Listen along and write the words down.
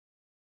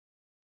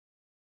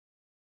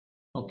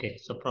Okay,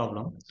 so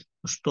problem.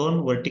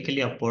 Stone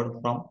vertically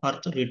upward from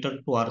Earth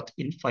return to Earth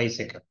in 5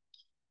 seconds.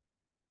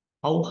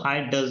 How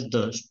high does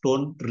the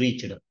stone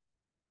reach?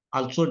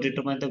 Also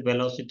determine the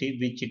velocity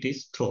which it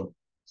is thrown.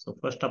 So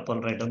first of all,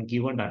 write down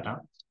given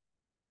data.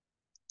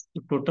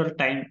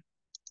 The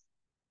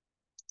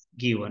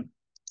given,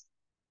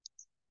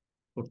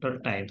 total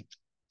time,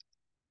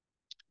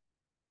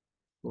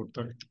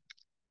 total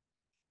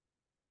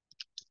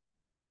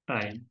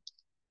time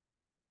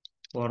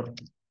for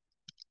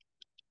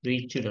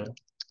reached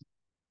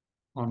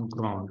on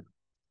ground,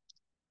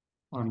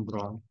 on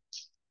ground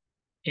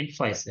in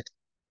 5 seconds.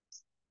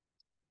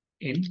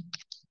 In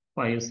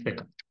 5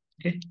 seconds.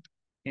 Okay,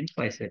 in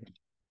 5 seconds.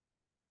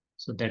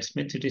 So that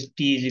means it is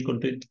t is equal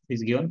to it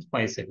is given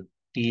 5 seconds.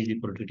 T is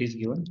equal to it is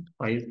given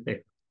 5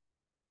 seconds.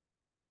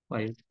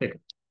 5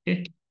 seconds.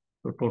 Okay.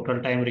 So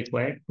total time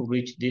required to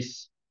reach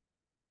this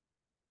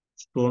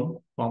stone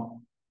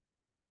from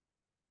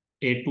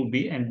A to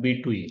B and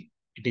B to A.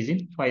 It is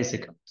in 5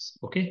 seconds.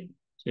 Okay.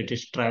 So it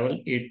is travel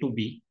A to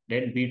B,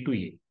 then B to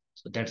A.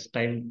 So that's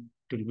time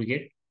to be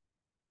get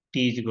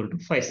T is equal to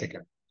 5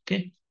 seconds.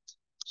 Okay.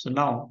 So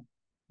now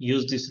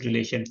use this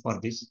relation for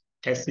this.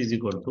 S is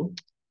equal to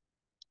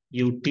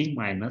UT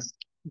minus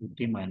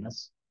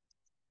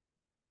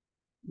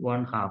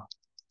 1 half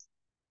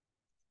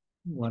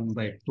 1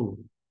 by 2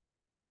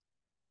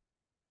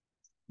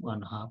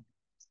 1 half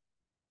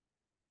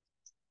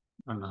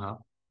 1 half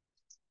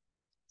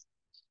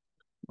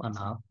 1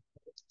 half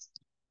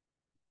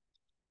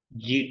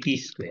GT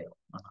square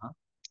 1 half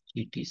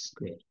GT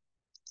square.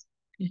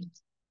 Okay.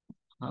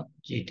 Half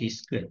GT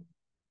square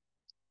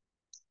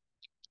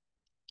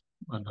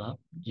 1 half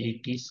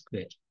GT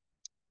square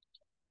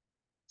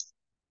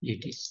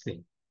GT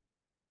square.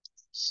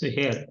 So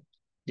here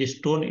the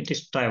stone it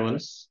is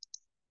travels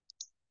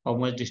how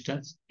much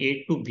distance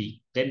A to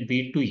B then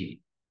B to A.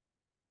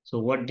 So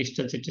what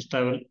distance it is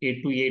travel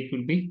A to A it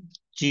will be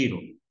 0.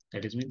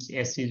 That is means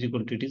S is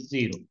equal to it is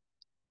 0.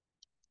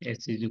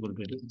 S is equal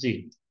to it is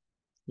 0.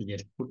 So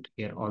just put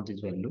here all this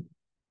value.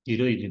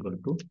 0 is equal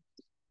to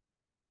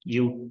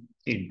U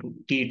into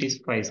T it is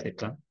 5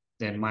 seconds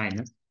then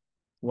minus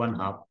 1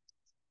 half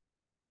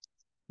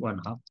 1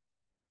 half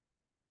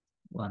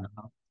 1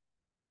 half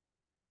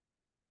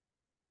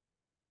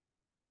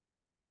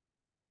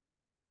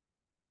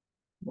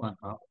 1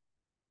 half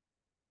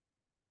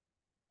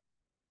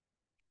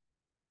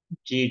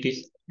G it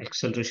is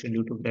acceleration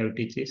due to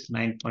gravity is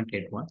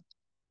 9.81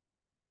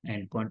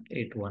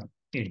 9.81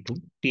 into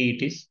T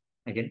it is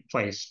again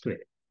 5 square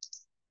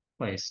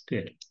 5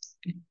 square.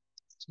 Okay.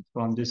 So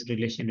from this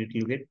relation it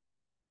will get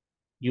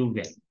U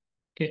value.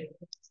 Okay.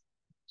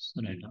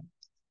 So now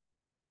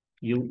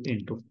U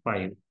into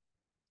 5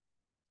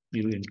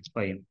 U into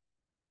 5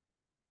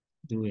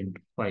 U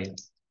into 5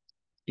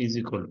 is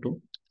equal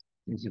to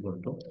is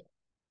equal to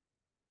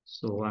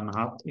so 1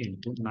 half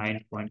into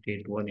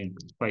 9.81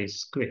 into 5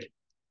 square.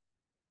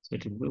 So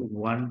it will be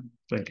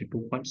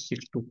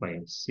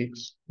 122.625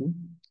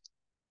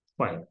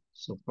 625.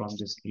 So from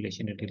this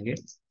relation it will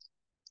get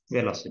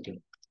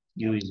velocity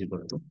U is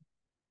equal to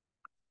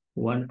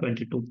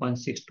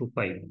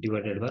 122.625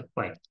 divided by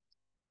 5.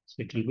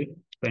 So it will be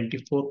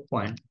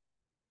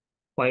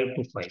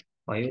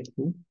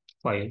 24.525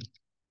 5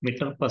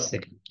 meter per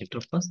second. Meter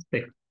per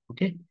second.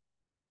 Okay.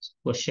 So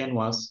question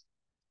was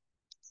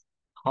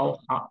how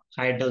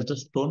high does the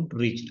stone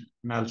reach?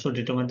 And also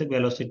determine the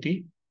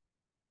velocity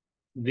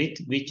with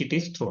which it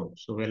is thrown.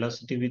 So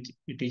velocity with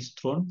it is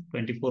thrown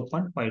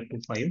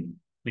 24.525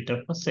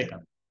 meter per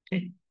second.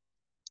 Okay.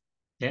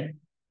 Then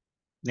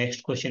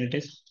next question it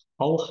is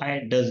how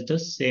high does the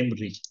same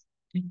reach?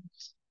 Okay.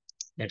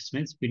 That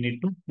means we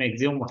need to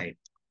maximum height.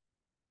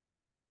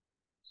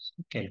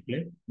 So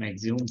calculate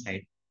maximum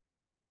height.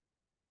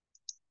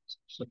 So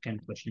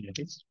second question it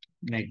is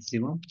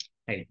maximum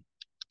height.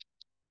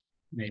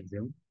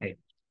 Maximum height.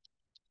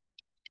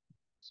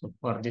 So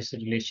for this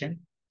relation,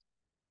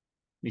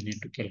 we need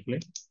to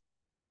calculate.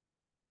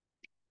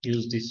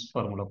 Use this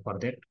formula for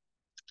that.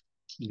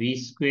 V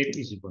square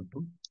is equal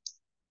to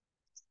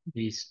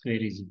V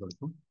square is equal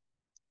to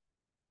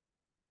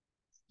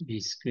V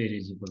square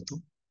is equal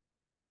to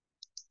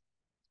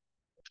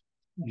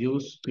U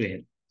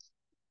square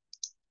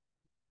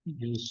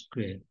U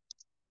square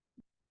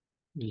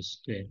U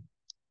square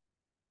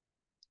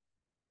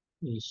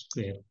U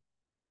square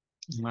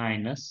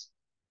minus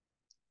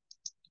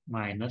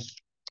minus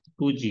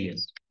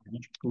 2gs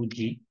minus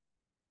 2gs.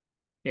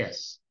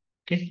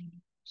 Okay.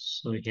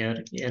 So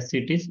here S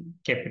it is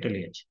capital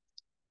H.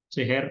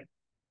 So here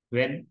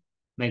when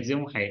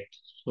maximum height,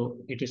 so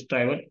it is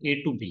travel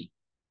A to B.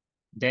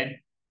 Then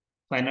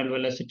final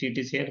velocity it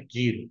is here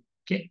 0.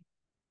 Okay.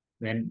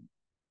 When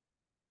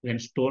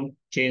stone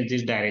change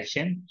this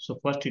direction, so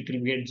first it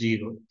will be at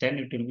 0, then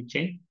it will be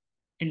changed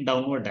in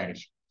downward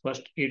direction.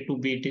 First A to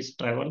B it is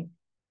travel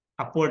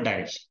upward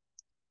direction.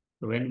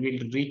 So when we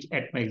will reach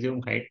at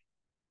maximum height,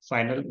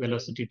 final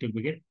velocity it will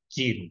be at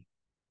 0.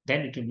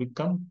 Then it will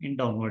become in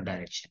downward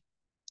direction.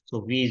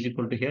 So V is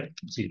equal to here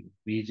 0.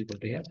 V is equal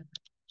to here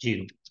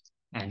 0.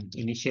 and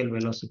initial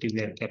velocity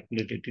we are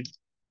calculated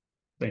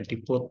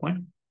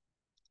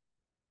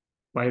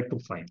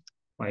 24.525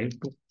 5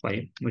 to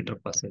 5 meter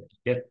per second.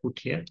 Let's put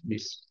here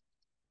this.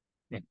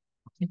 Yeah.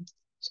 Okay.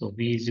 So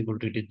v is equal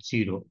to it is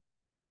 0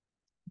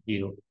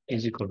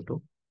 is equal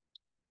to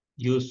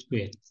u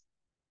square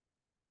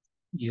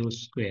u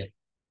square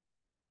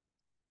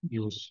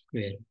u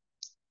square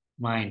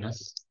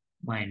minus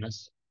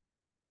minus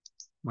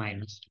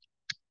minus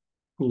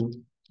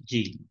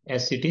 2g,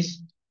 as it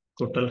is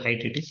total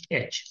height, it is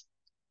h.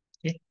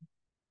 Okay,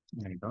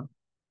 and on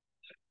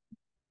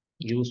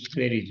u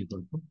square is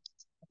equal to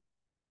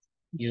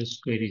u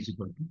square is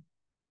equal to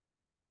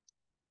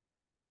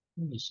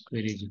u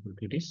square is equal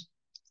to it is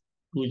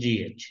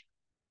 2gh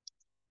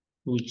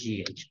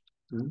 2gh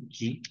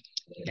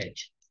 2gh.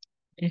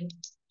 Okay,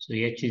 so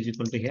h is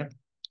equal to here,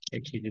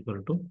 h is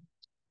equal to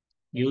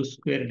u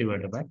square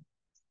divided by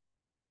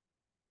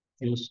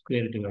u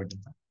square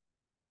divided by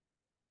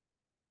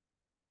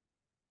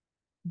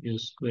u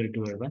square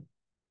divided by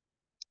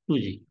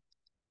 2g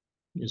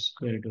u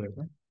square divided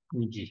by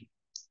 2g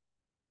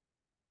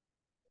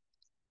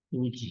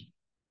 2g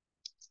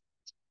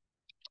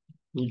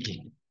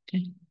 2g.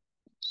 Okay,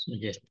 so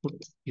just put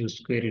u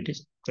square, it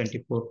is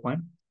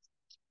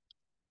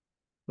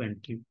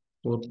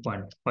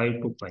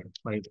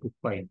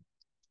 24.525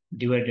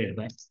 divided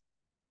by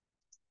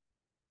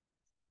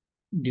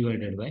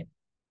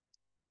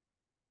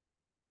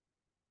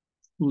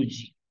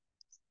 2g.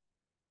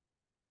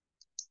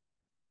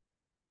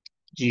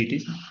 G, it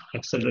is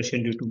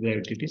acceleration due to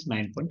gravity, it is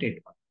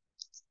 9.81.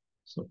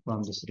 So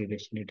from this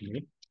relation it will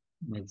get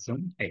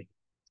maximum height.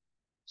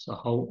 So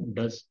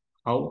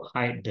how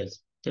high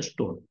does the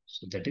stone?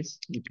 So that is,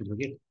 it will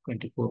get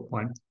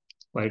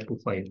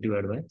 24.525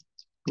 divided by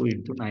 2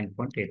 into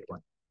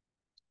 9.81.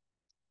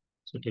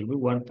 So it will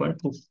be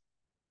 1.2.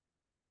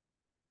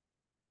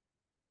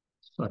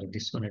 Sorry,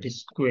 this one it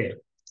is square.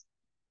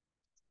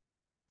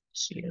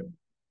 Here,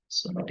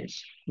 so it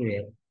is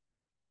square.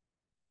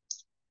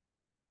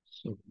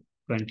 So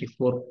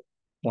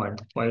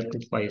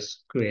 24.525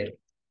 square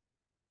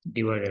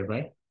divided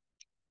by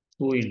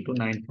 2 into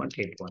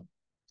 9.81.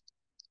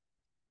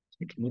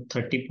 It will be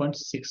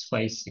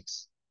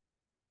 30.656.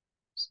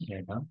 So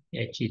right now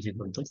h is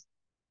equal to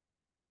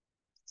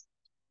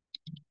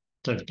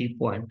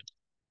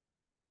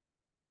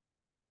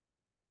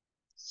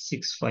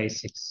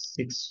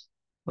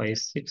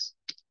 30.656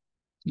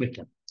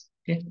 meter.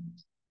 Okay,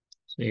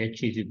 so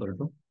h is equal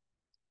to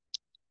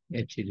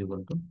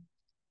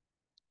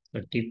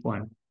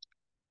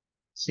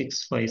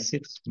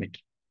 30.656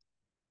 meter.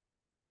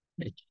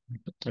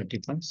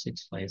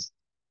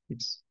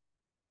 30.656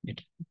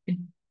 meter. Okay.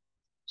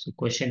 So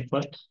question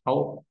first,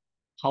 how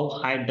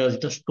high does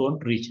the stone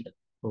reach?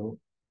 So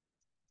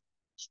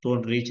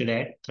stone reached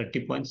at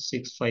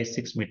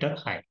 30.656 meter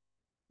high,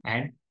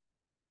 and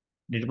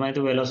determine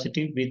the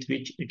velocity with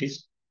which it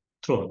is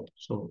thrown.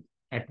 So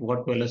at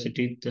what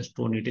velocity the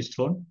stone it is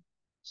thrown?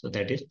 So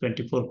that is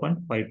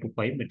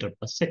 24.525 meter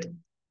per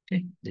second.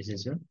 Okay, this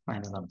is your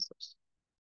final answers.